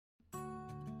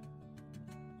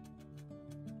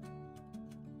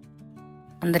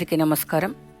అందరికీ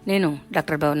నమస్కారం. నేను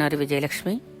డాక్టర్ భవనారి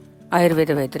విజయలక్ష్మి,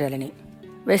 ఆయుర్వేద వైద్యురాలిని.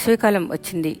 వేసవికాలం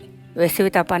వచ్చింది.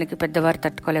 వేసవి తాపానికి పెద్దవారు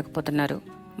తట్టుకోలేకపోతున్నారు.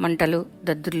 మంటలు,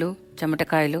 దద్దుర్లు,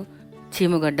 చెమటకాయలు,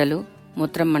 చీముగడ్డలు,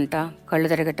 మూత్రం మంట, కళ్ళు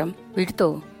తిరగటం, వీటితో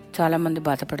చాలామంది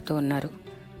బాధపడుతూ ఉన్నారు.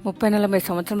 30-40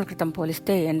 సంవత్సరాల క్రితం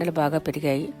పోలిస్తే ఎండలు బాగా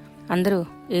పెరిగాయి. అందరూ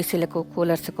ఏసీలకు,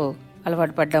 కూలర్స్కు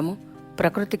అలవాటు పడ్డాము.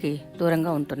 ప్రకృతికి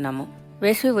దూరంగా ఉంటున్నాము.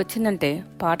 వేసవి వచ్చిందంటే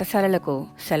పాఠశాలలకు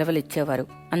సెలవులు ఇచ్చేవారు.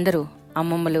 అందరూ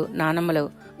అమ్మమ్మలు, నానమ్మలు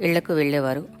ఇళ్లకు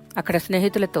వెళ్లేవారు. అక్కడ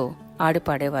స్నేహితులతో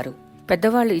ఆడిపాడేవారు.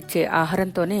 పెద్దవాళ్లు ఇచ్చే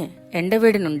ఆహారంతోనే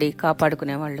ఎండవేడి నుండి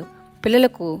కాపాడుకునేవాళ్లు.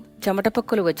 పిల్లలకు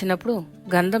చెమటపొక్కులు వచ్చినప్పుడు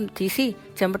గంధం తీసి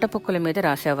చెమటపొక్కుల మీద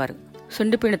రాసేవారు.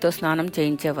 సుండిపిండితో స్నానం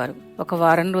చేయించేవారు. ఒక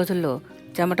వారం రోజుల్లో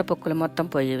చెమటపొక్కులు మొత్తం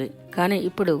పోయేవి. కానీ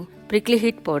ఇప్పుడు ప్రిక్లీ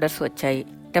హీట్ పౌడర్స్ వచ్చాయి.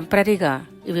 టెంపరీగా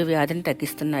ఇవి వ్యాధిని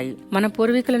తగ్గిస్తున్నాయి. మన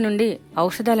పూర్వీకుల నుండి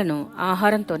ఔషధాలను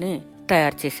ఆహారంతోనే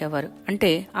తయారు చేసేవారు. అంటే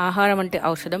ఆహారం అంటే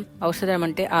ఔషధం, ఔషధం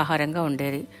అంటే ఆహారంగా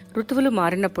ఉండేది. ఋతువులు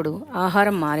మారినప్పుడు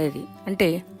ఆహారం మారేది, అంటే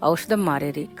ఔషధం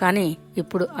మారేది. కానీ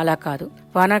ఇప్పుడు అలా కాదు.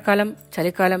 వానాకాలం,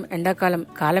 చలికాలం, ఎండాకాలం,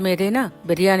 కాలం ఏదైనా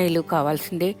బిర్యానీలు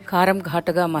కావాల్సిందే. కారం,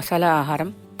 ఘాటుగా మసాలా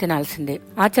ఆహారం తినాల్సిందే.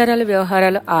 ఆచారాలు,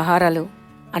 వ్యవహారాలు, ఆహారాలు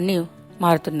అన్నీ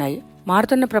మారుతున్నాయి.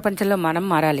 మారుతున్న ప్రపంచంలో మనం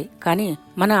మారాలి. కానీ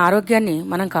మన ఆరోగ్యాన్ని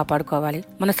మనం కాపాడుకోవాలి.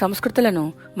 మన సంస్కృతులను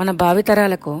మన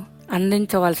భావితరాలకు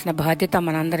అందించవలసిన బాధ్యత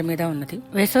మనందరి మీద ఉన్నది.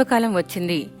 వేసవికాలం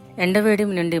వచ్చింది. ఎండవేడి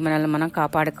నుండి మనల్ని మనం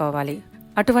కాపాడుకోవాలి.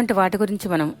 అటువంటి వాటి గురించి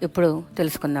మనం ఇప్పుడు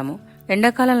తెలుసుకుందాము.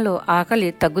 ఎండాకాలంలో ఆకలి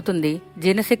తగ్గుతుంది,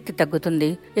 జీర్ణశక్తి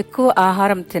తగ్గుతుంది, ఎక్కువ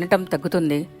ఆహారం తినటం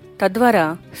తగ్గుతుంది. తద్వారా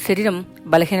శరీరం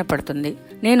బలహీనపడుతుంది.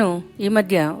 నేను ఈ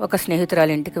మధ్య ఒక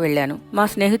స్నేహితురాలి ఇంటికి వెళ్ళాను. మా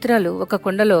స్నేహితురాలు ఒక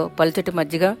కుండలో పలుచటి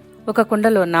మజ్జిగ, ఒక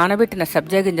కుండలో నానబెట్టిన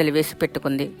సబ్జా గింజలు వేసి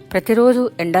పెట్టుకుంది. ప్రతిరోజు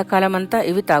ఎండాకాలమంతా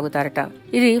ఇవి తాగుతారట.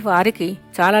 ఇది వారికి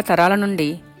చాలా తరాల నుండి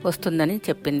వస్తుందని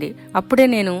చెప్పింది. అప్పుడే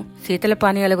నేను శీతల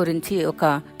పానీయాల గురించి ఒక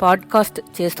పాడ్కాస్ట్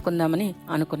చేసుకుందామని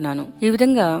అనుకున్నాను. ఈ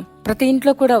విధంగా ప్రతి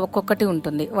ఇంట్లో కూడా ఒక్కొక్కటి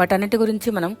ఉంటుంది. వాటన్నిటి గురించి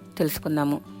మనం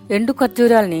తెలుసుకుందాము. ఎండు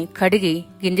ఖర్జూరాల్ని కడిగి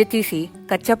గింజ తీసి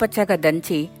కచ్చాపచ్చాగా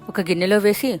దంచి ఒక గిన్నెలో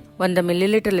వేసి 100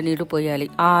 మిల్లీలీటర్ల నీరు పోయాలి.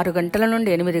 6 గంటల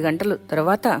నుండి 8 గంటలు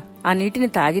తర్వాత ఆ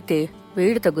నీటిని తాగితే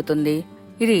వేడి తగ్గుతుంది.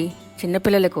 ఇది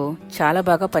చిన్నపిల్లలకు చాలా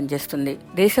బాగా పనిచేస్తుంది.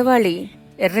 దేశవాళీ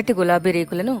ఎర్రటి గులాబీ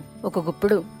రేకులను ఒక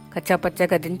గుప్పుడు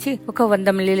కచ్చాపచ్చాగా దించి ఒక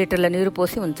 100 మిల్లీలీటర్ల నీరు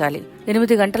పోసి ఉంచాలి.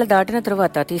 8 గంటలు దాటిన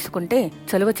తరువాత తీసుకుంటే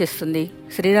చలువ చేస్తుంది.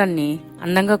 శరీరాన్ని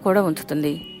అందంగా కూడా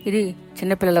ఉంచుతుంది. ఇది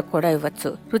చిన్నపిల్లలకు కూడా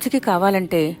ఇవ్వచ్చు. రుచికి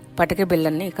కావాలంటే పటిక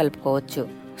బెల్లాన్ని కలుపుకోవచ్చు.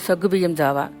 సగ్గుబియ్యం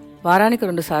జావా వారానికి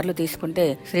 2 సార్లు తీసుకుంటే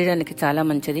శరీరానికి చాలా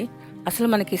మంచిది. అసలు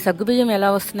మనకి సగ్గుబియ్యం ఎలా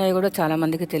వస్తున్నాయో కూడా చాలా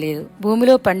మందికి తెలియదు.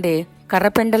 భూమిలో పండే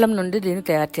కర్రపెండలం నుండి దీన్ని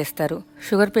తయారు చేస్తారు.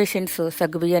 షుగర్ పేషెంట్స్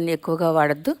సగ్గుబియ్యాన్ని ఎక్కువగా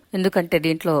వాడొద్దు, ఎందుకంటే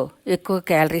దీంట్లో ఎక్కువ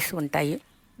క్యాలరీస్ ఉంటాయి.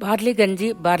 బార్లీ గంజి,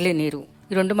 బార్లీ నీరు,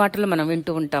 ఈ 2 మాటలు మనం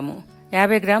వింటూ ఉంటాము.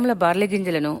 50 గ్రాముల బార్లీ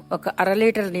గింజలను ఒక 1/2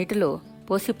 లీటర్ నీటిలో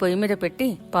పోసి పొయ్యి మీద పెట్టి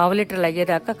 1/2 లీటర్లు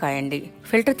అయ్యేదాకా కాయండి.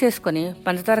 ఫిల్టర్ చేసుకుని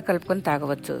పంచదార కలుపుకొని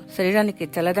తాగవచ్చు. శరీరానికి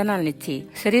చల్లదనాన్నిచ్చి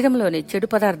శరీరంలోని చెడు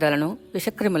పదార్థాలను,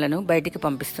 విషక్రిములను బయటికి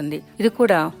పంపిస్తుంది. ఇది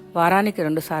కూడా వారానికి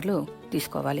 2 సార్లు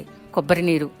తీసుకోవాలి. కొబ్బరి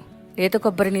నీరు, లేత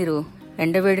కొబ్బరి నీరు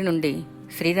ఎండవేడి నుండి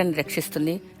శరీరాన్ని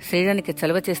రక్షిస్తుంది, శరీరానికి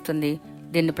చలువ చేస్తుంది.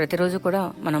 దీన్ని ప్రతిరోజు కూడా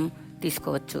మనం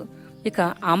తీసుకోవచ్చు. ఇక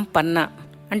ఆంపన్న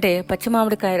అంటే పచ్చి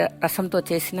మామిడికాయ రసంతో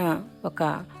చేసిన ఒక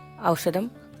ఔషధం,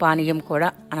 పానీయం కూడా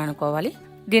అని అనుకోవాలి.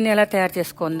 దీన్ని ఎలా తయారు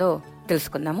చేసుకుందో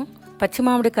తెలుసుకుందాము. పచ్చి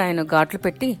మామిడికాయను ఘాట్లు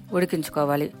పెట్టి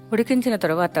ఉడికించుకోవాలి. ఉడికించిన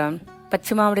తరువాత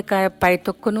పచ్చి మామిడికాయ పై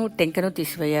తొక్కును, టెంకను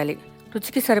తీసివేయాలి.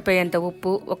 రుచికి సరిపోయేంత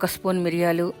ఉప్పు, 1 స్పూన్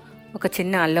మిరియాలు, ఒక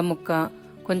చిన్న అల్లం ముక్క,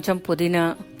 కొంచెం పుదీనా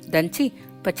దంచి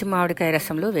పచ్చి మామిడికాయ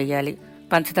రసంలో వేయాలి.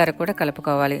 పంచదార కూడా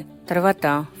కలుపుకోవాలి. తర్వాత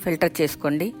ఫిల్టర్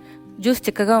చేసుకోండి. జ్యూస్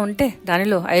చిక్కగా ఉంటే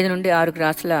దానిలో 5 నుండి 6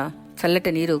 గ్లాసుల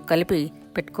చల్లటి నీరు కలిపి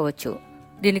పెట్టుకోవచ్చు.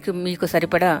 దీనికి మీకు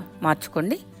సరిపడా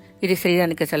మార్చుకోండి. ఇది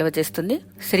శరీరానికి చలవ చేస్తుంది,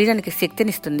 శరీరానికి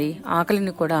శక్తినిస్తుంది,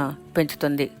 ఆకలిని కూడా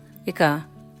పెంచుతుంది. ఇక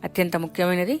అత్యంత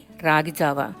ముఖ్యమైనది రాగి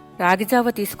జావ. రాగి జావ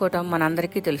తీసుకోవటం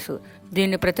మనందరికీ తెలుసు.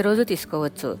 దీన్ని ప్రతిరోజు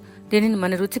తీసుకోవచ్చు. దీనిని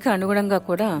మన రుచికి అనుగుణంగా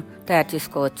కూడా తయారు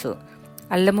చేసుకోవచ్చు.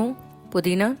 అల్లము,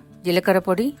 పుదీనా, జీలకర్ర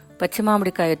పొడి, పచ్చి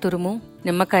మామిడికాయ తురుము,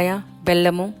 నిమ్మకాయ,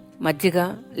 బెల్లము, మజ్జిగ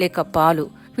లేక పాలు,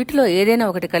 వీటిలో ఏదైనా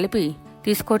ఒకటి కలిపి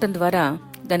తీసుకోవటం ద్వారా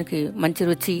దానికి మంచి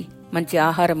రుచి, మంచి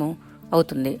ఆహారము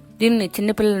అవుతుంది. దీనిని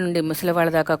చిన్నపిల్లల నుండి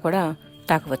ముసలివాళ్ల దాకా కూడా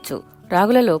తాగవచ్చు.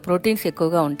 రాగులలో ప్రోటీన్స్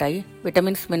ఎక్కువగా ఉంటాయి.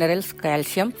 విటమిన్స్, మినరల్స్,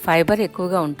 కాల్షియం, ఫైబర్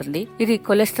ఎక్కువగా ఉంటుంది. ఇది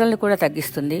కొలెస్ట్రాల్ ని కూడా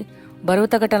తగ్గిస్తుంది. బరువు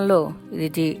తగ్గటంలో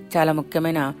ఇది చాలా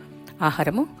ముఖ్యమైన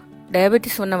ఆహారము.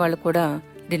 డయాబెటీస్ ఉన్న వాళ్ళు కూడా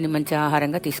దీన్ని మంచి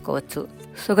ఆహారంగా తీసుకోవచ్చు.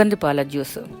 సుగంధి పాల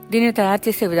జ్యూస్, దీన్ని తయారు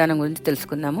చేసే విధానం గురించి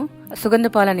తెలుసుకుందాము. సుగంధి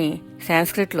పాలని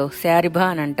సాంస్క్రిట్ లో శారిభా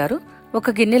అని అంటారు. ఒక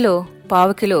గిన్నెలో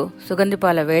 1/4 కిలో సుగంధి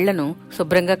పాల వేళ్లను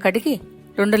శుభ్రంగా కడిగి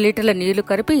 2 లీటర్ల నీళ్లు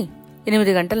కలిపి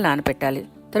 8 గంటలు నానపెట్టాలి.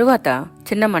 తరువాత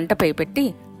చిన్న మంటపై పెట్టి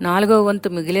 4వ వంతు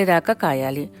మిగిలేదాకా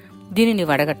కాయాలి. దీనిని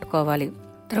వడగట్టుకోవాలి.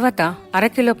 తర్వాత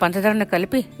అరకిలో పంచదారను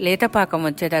కలిపి లేత పాకం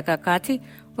వచ్చేదాకా కాచి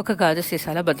ఒక గాజు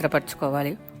సీసాలో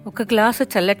భద్రపరచుకోవాలి. 1 గ్లాసు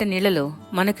చల్లటి నీళ్లలో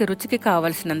మనకి రుచికి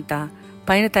కావలసినంత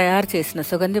పైన తయారు చేసిన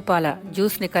సుగంధి పాల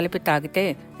జ్యూస్ ని కలిపి తాగితే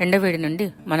ఎండవేడి నుండి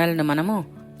మనల్ని మనము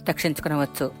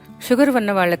రక్షించుకునవచ్చు. షుగర్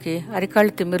ఉన్న వాళ్ళకి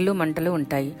అరికాళ్ళు తిమ్మిర్లు మంటలు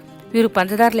ఉంటాయి. వీరు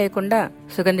పంచదార లేకుండా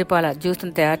సుగంధి పాల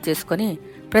జ్యూస్ను తయారు చేసుకుని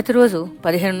ప్రతిరోజు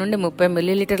 15 నుండి 30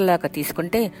 మిల్లీలీటర్ల దాకా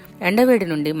తీసుకుంటే ఎండవేడి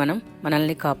నుండి మనం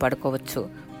మనల్ని కాపాడుకోవచ్చు.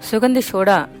 సుగంధి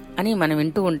సోడా అని మనం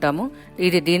వింటూ ఉంటాము.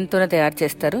 ఇది దీనితోనే తయారు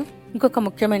చేస్తారు. ఇంకొక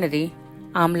ముఖ్యమైనది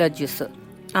ఆమ్లా జ్యూస్.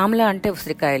 ఆమ్లా అంటే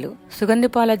ఉసిరికాయలు. సుగంధి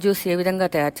పాల జ్యూస్ ఏ విధంగా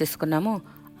తయారు చేసుకున్నామో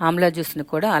ఆమ్లా జ్యూస్ని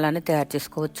కూడా అలానే తయారు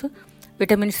చేసుకోవచ్చు.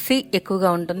 విటమిన్ సి ఎక్కువగా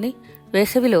ఉంటుంది.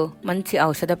 వేసవిలో మంచి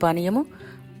ఔషధ పానీయము.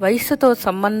 వయస్సుతో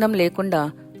సంబంధం లేకుండా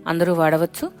అందరూ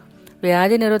వాడవచ్చు.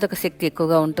 వ్యాధి నిరోధక శక్తి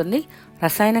ఎక్కువగా ఉంటుంది.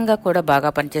 రసాయనంగా కూడా బాగా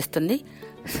పనిచేస్తుంది.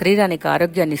 శరీరానికి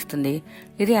ఆరోగ్యాన్ని ఇస్తుంది.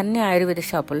 ఇది అన్ని ఆయుర్వేద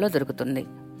షాపుల్లో దొరుకుతుంది.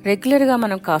 రెగ్యులర్గా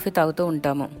మనం కాఫీ తాగుతూ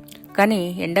ఉంటాము. కానీ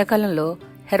ఎండాకాలంలో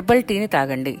హెర్బల్ టీని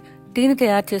తాగండి. టీని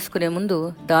తయారు చేసుకునే ముందు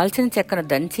దాల్చిన చెక్కను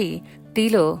దంచి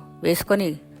టీలో వేసుకొని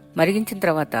మరిగించిన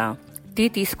తర్వాత టీ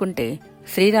తీసుకుంటే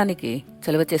శరీరానికి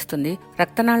చలువ చేస్తుంది.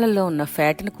 రక్తనాళాల్లో ఉన్న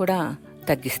ఫ్యాట్ని కూడా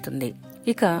తగ్గిస్తుంది.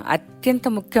 ఇక అత్యంత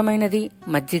ముఖ్యమైనది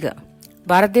మజ్జిగ.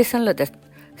 భారతదేశంలో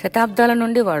శతాబ్దాల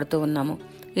నుండి వాడుతూ ఉన్నాము.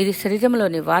 ఇది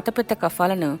శరీరంలోని వాతపిత్త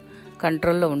కఫాలను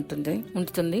కంట్రోల్లో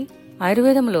ఉంచుతుంది.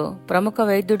 ఆయుర్వేదంలో ప్రముఖ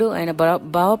వైద్యుడు అయిన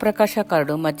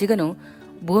భావప్రకాశకారుడు మజ్జిగను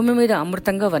భూమి మీద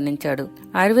అమృతంగా వర్ణించాడు.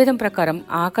 ఆయుర్వేదం ప్రకారం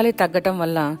ఆకలి తగ్గటం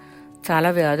వల్ల చాలా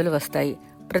వ్యాధులు వస్తాయి.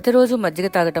 ప్రతిరోజు మజ్జిగ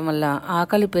తాగటం వల్ల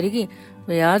ఆకలి పెరిగి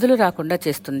వ్యాధులు రాకుండా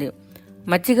చేస్తుంది.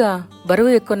 మజ్జిగ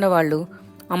బరువు ఎక్కువ వాళ్ళు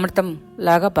అమృతం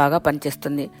లాగా బాగా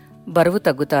పనిచేస్తుంది. బరువు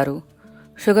తగ్గుతారు.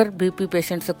 షుగర్, బీపీ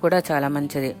పేషెంట్స్ కూడా చాలా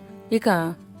మంచిది. ఇక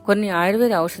కొన్ని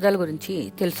ఆయుర్వేద ఔషధాల గురించి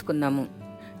తెలుసుకుందాము.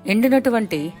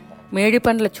 ఎండినటువంటి మేడి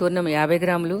పండ్ల చూర్ణం 50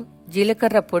 గ్రాములు,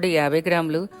 జీలకర్ర పొడి 50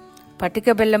 గ్రాములు, పటిక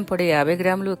బెల్లం పొడి 50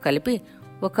 గ్రాములు కలిపి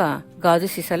ఒక గాజు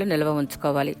సీసాలో నిల్వ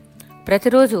ఉంచుకోవాలి.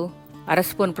 ప్రతిరోజు 1/2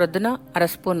 స్పూన్ ప్రొద్దున, 1/2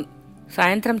 స్పూన్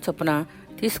సాయంత్రం చొప్పున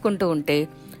తీసుకుంటూ ఉంటే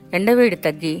ఎండవేడి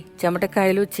తగ్గి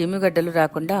చెమటకాయలు, చీమిగడ్డలు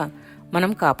రాకుండా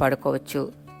మనం కాపాడుకోవచ్చు.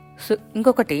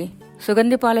 ఇంకొకటి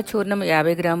సుగంధి పాల చూర్ణం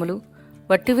 50 గ్రాములు,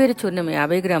 వట్టివేరు చూర్ణం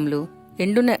 50 గ్రాములు,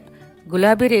 ఎండున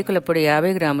గులాబీ రేకుల పొడి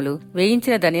 50 గ్రాములు,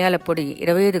 వేయించిన ధనియాల పొడి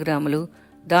 25 గ్రాములు,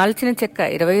 దాల్చిన చెక్క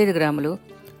 25 గ్రాములు,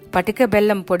 పటిక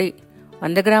బెల్లం పొడి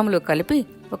 100 గ్రాములు కలిపి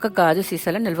ఒక గాజు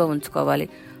సీసాలో నిల్వ ఉంచుకోవాలి.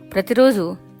 ప్రతిరోజు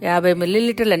 50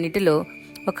 మిల్లీలీటర్ల నీటిలో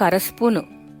ఒక 1/2 స్పూను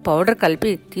పౌడర్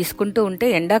కలిపి తీసుకుంటూ ఉంటే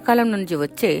ఎండాకాలం నుంచి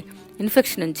వచ్చే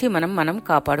ఇన్ఫెక్షన్ నుంచి మనం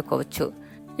కాపాడుకోవచ్చు.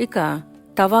 ఇక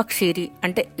తవాక్షీరి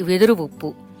అంటే వెదురు ఉప్పు.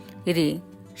 ఇది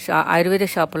ఆయుర్వేద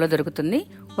షాపులో దొరుకుతుంది.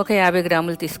 ఒక 50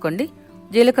 గ్రాములు తీసుకోండి.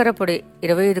 జీలకర్ర పొడి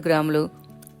 25 గ్రాములు,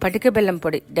 పటిక బెల్లం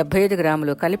పొడి 75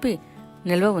 గ్రాములు కలిపి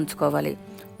నిల్వ ఉంచుకోవాలి.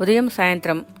 ఉదయం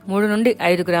సాయంత్రం 3 నుండి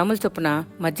 5 గ్రాముల చొప్పున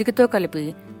మజ్జిగతో కలిపి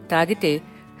తాగితే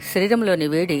శరీరంలోని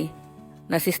వేడి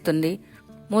నశిస్తుంది.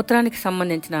 మూత్రానికి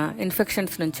సంబంధించిన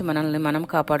ఇన్ఫెక్షన్స్ నుంచి మనల్ని మనం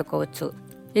కాపాడుకోవచ్చు.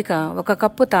 ఇక 1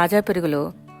 కప్పు తాజా పెరుగులో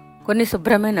కొన్ని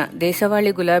శుభ్రమైన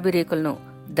దేశవాళీ గులాబీ రేకులను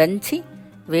దంచి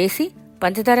వేసి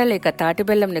పంచదార లేక తాటి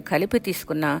బెల్లంని కలిపి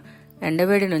తీసుకున్న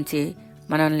ఎండవేడి నుంచి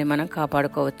మనల్ని మనం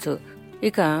కాపాడుకోవచ్చు.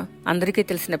 ఇక అందరికీ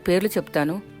తెలిసిన పేర్లు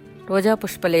చెప్తాను. రోజా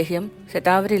పుష్పలేహ్యం,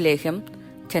 శతావరి లేహ్యం,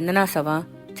 చందనాసవ,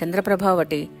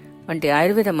 చంద్రప్రభావటి వంటి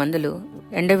ఆయుర్వేద మందులు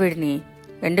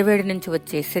ఎండవేడి నుంచి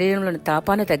వచ్చే శరీరంలోని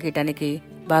తాపాన్ని తగ్గటానికి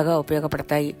బాగా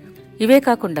ఉపయోగపడతాయి. ఇవే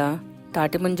కాకుండా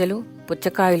తాటిముంజలు,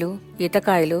 పుచ్చకాయలు,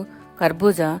 ఈతకాయలు,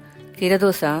 కర్బూజా,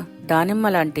 కీరదోస, దానిమ్మ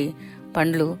లాంటి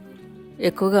పండ్లు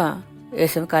ఎక్కువగా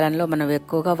వేసవి కాలంలో మనం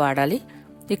ఎక్కువగా వాడాలి.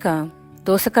 ఇక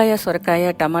దోసకాయ, సొరకాయ,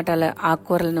 టమాటాల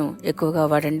ఆకుకూరలను ఎక్కువగా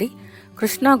వాడండి.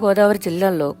 కృష్ణా గోదావరి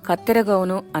జిల్లాల్లో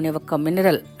కత్తెరగౌను అనే ఒక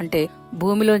మినరల్ అంటే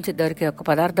భూమిలోంచి దొరికే ఒక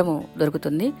పదార్థము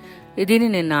దొరుకుతుంది.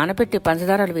 దీనిని నానబెట్టి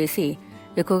పంచదారలు వేసి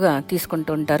ఎక్కువగా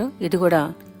తీసుకుంటూ ఉంటారు. ఇది కూడా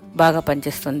బాగా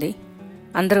పనిచేస్తుంది.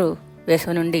 అందరూ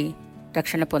వేసవి నుండి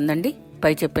రక్షణ పొందండి.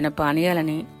 పై చెప్పిన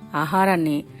పానీయాలని,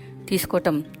 ఆహారాన్ని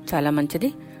తీసుకోవటం చాలా మంచిది.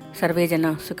 సర్వేజన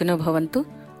సుఖినో భవంతు.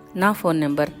 నా ఫోన్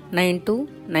నెంబర్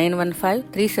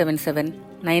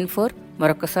 9291537794.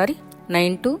 మరొకసారి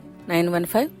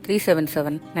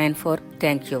 9291537794.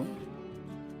 Thank you.